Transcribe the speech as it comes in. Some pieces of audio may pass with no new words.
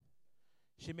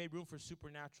She made room for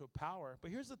supernatural power.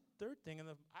 But here's the third thing, and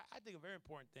I think a very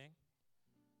important thing.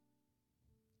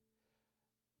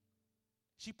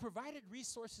 She provided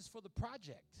resources for the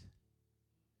project.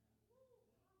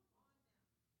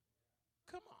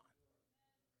 Come on.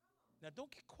 Now,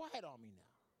 don't get quiet on me now.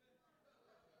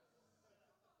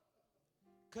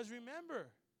 Because remember,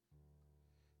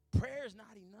 prayer is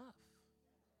not enough.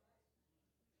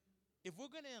 If we're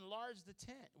going to enlarge the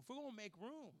tent, if we're going to make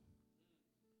room,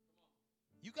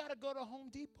 you got to go to Home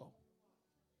Depot.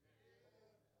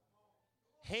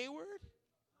 Hayward?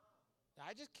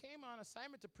 I just came on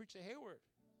assignment to preach at Hayward.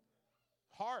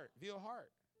 Via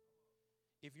Heart.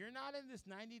 If you're not in this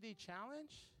 90-day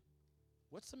challenge,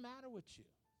 what's the matter with you?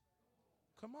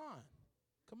 Come on.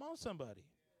 Come on, somebody.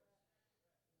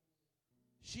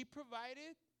 She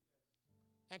provided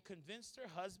and convinced her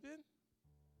husband,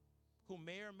 who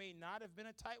may or may not have been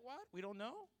a tightwad. We don't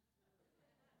know.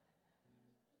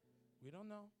 We don't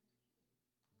know.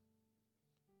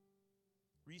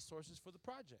 Resources for the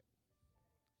project.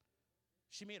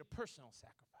 She made a personal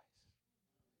sacrifice.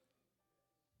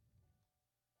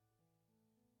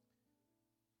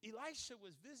 Elisha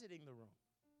was visiting the room.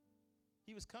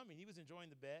 He was coming. He was enjoying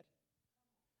the bed.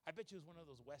 I bet you it was one of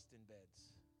those Westin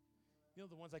beds. You know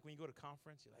the ones like when you go to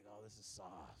conference, you're like, oh, this is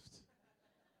soft.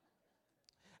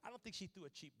 I don't think she threw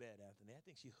a cheap bed, Anthony. I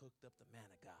think she hooked up the man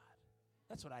of God.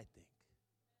 That's what I think.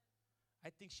 I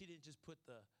think she didn't just put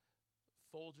the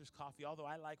Folgers coffee, although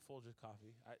I like Folgers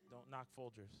coffee. I don't knock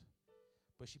Folgers.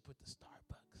 But she put the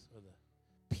Starbucks or the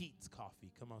Pete's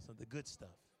coffee. Come on, son, the good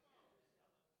stuff.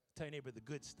 Tell your neighbor the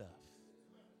good stuff.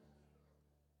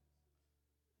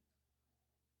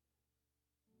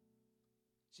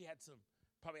 She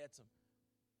probably had some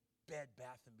Bed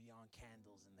Bath & Beyond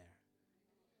candles in there.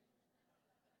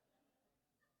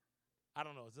 I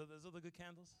don't know. Is those the good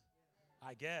candles?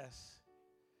 I guess.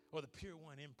 Or the Pure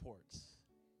One imports.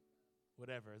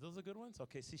 Whatever. Those are good ones?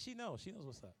 Okay, see, she knows. She knows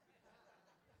what's up.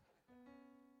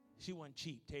 She wasn't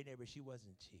cheap. Tell your neighbor, she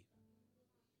wasn't cheap.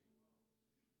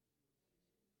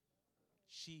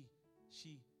 She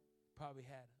probably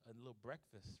had a little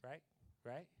breakfast, right?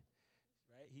 Right?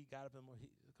 He got up and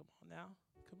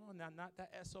come on now, not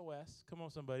that SOS. Come on,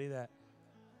 somebody,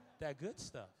 that good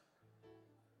stuff.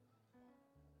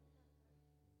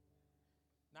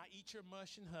 Not eat your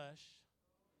mush and hush.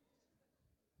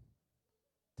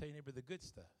 Tell your neighbor the good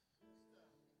stuff.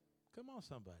 Come on,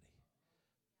 somebody.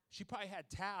 She probably had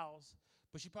towels,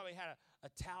 but she probably had a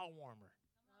towel warmer.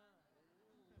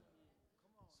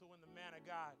 So when the man of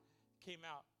God came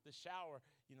out the shower,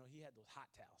 he had those hot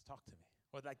towels. Talk to me.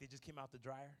 Or like they just came out the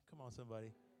dryer. Come on,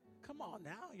 somebody. Come on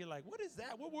now. You're like, what is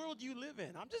that? What world do you live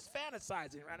in? I'm just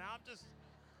fantasizing right now.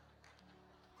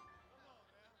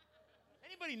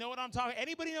 Anybody know what I'm talking?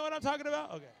 Anybody know what I'm talking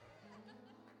about? Okay.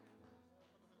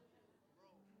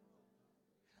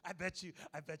 I bet you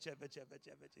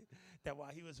that while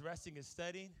he was resting and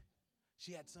studying,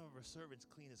 she had some of her servants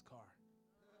clean his car.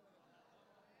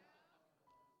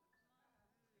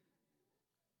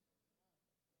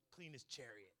 Clean his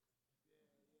chariot.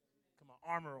 Come on,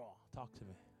 armor all. Talk to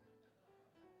me.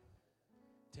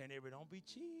 Tell your neighbor, don't be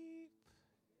cheap.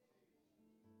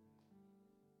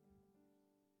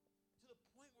 To the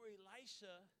point where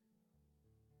Elisha,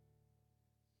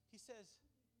 he says,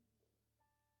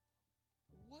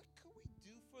 what could we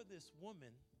do for this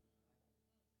woman?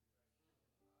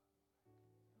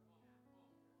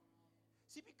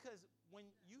 See, because when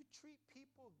you treat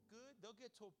people good, they'll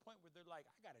get to a point where they're like,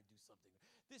 I got to do something.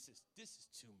 This is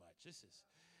too much.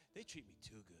 They treat me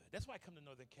too good. That's why I come to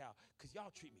Northern Cal, because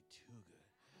y'all treat me too good.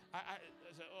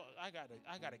 I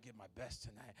gotta give my best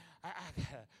tonight. I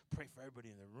gotta pray for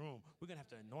everybody in the room. We're gonna have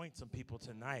to anoint some people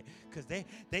tonight because they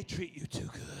treat you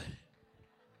too good.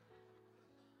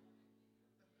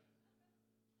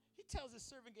 He tells his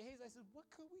servant Gehazi, I said,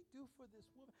 what could we do for this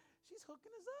woman? She's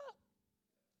hooking us up.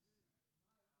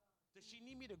 Does she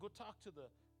need me to go talk to the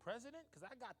president? Because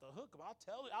I got the hook.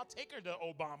 I'll take her to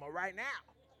Obama right now.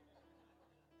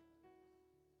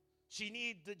 She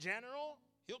need the general.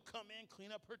 He'll come in,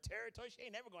 clean up her territory. She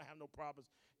ain't never going to have no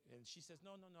problems. And she says,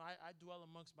 no. I dwell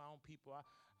amongst my own people.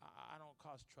 I don't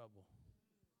cause trouble.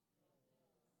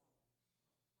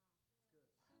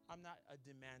 I'm not a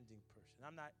demanding person.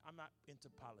 I'm not into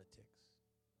politics.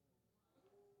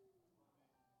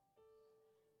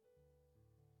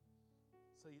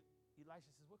 So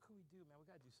Elisha says, what can we do, man? We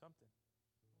got to do something.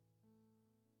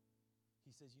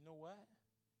 He says, you know what?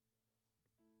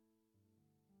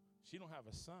 She don't have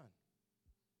a son.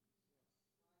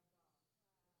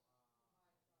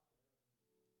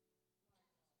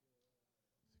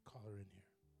 Call her in here.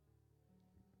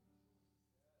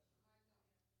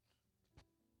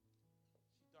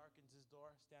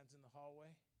 door, stands in the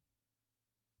hallway.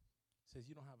 Says,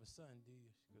 you don't have a son, do you?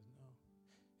 She goes, no.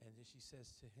 And then she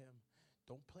says to him,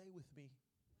 don't play with me.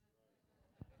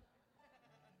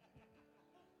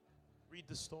 Read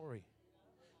the story.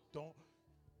 Don't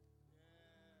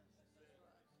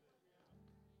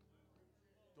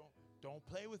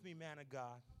play with me, man of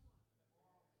God.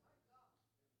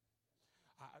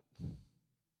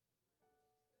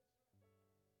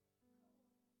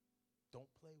 Don't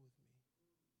play with me.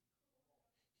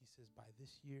 He says, by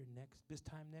this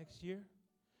time next year,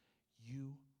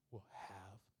 you will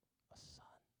have a son.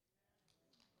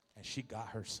 And she got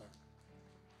her son.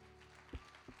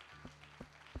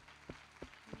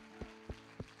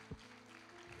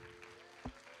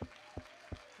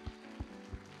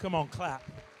 Come on, clap.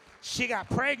 She got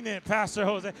pregnant, Pastor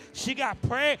Jose. She got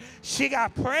pregnant.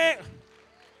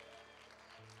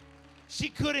 She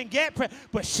couldn't get pregnant,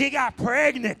 but she got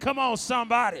pregnant. Come on,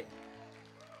 somebody.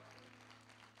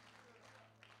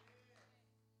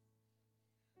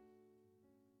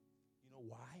 You know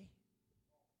why?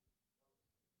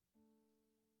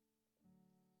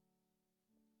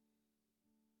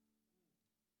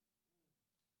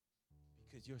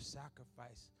 Because your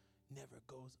sacrifice never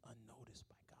goes unnoticed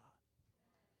by God.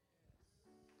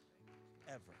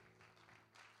 Ever.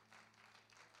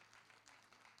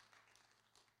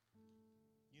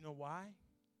 You know why?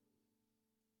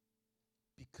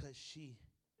 Because she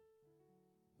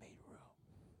made room.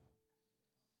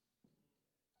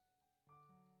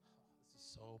 This is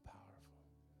so powerful.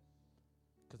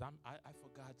 Because I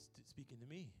feel God speaking to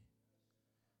me.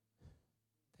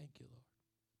 Thank you, Lord.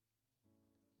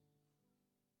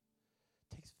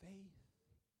 It takes faith.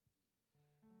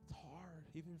 It's hard,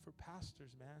 even for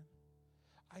pastors, man.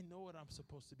 I know what I'm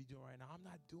supposed to be doing right now. I'm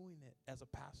not doing it as a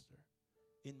pastor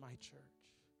in my church.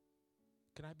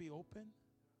 Can I be open?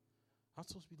 I'm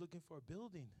supposed to be looking for a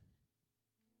building.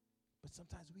 But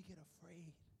sometimes we get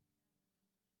afraid.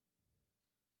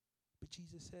 But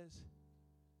Jesus says,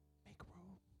 make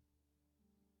room.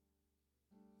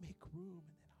 Make room,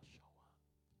 and then I'll show up.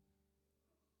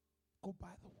 Go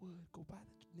buy the wood. Go buy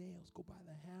the nails. Go buy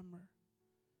the hammer.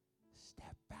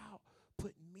 Step out.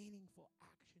 Put meaningful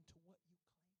action to